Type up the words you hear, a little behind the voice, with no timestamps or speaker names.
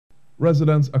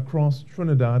Residents across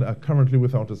Trinidad are currently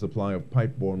without a supply of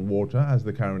pipe-borne water as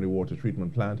the Caroni Water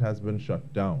Treatment Plant has been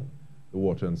shut down. The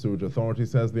Water and Sewerage Authority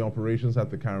says the operations at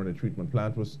the Caroni Treatment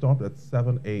Plant were stopped at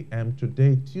 7 a.m.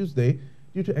 today, Tuesday,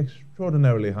 due to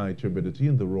extraordinarily high turbidity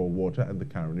in the raw water at the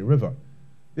Caroni River.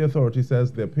 The authority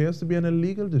says there appears to be an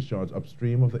illegal discharge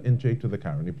upstream of the intake to the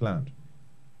Caroni plant.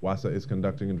 WASA is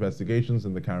conducting investigations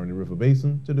in the Caroni River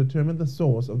Basin to determine the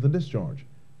source of the discharge.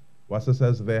 WASA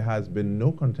says there has been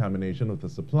no contamination of the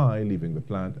supply leaving the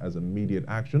plant as immediate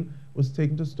action was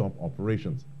taken to stop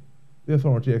operations. The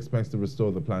authority expects to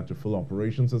restore the plant to full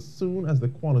operations as soon as the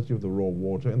quality of the raw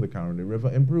water in the Caroni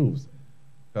River improves.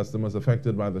 Customers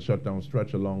affected by the shutdown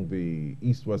stretch along the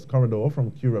east-west corridor from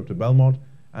Curepe to Belmont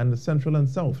and the central and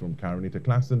south from Caroni to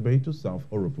Claxton Bay to South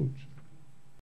Oropouche.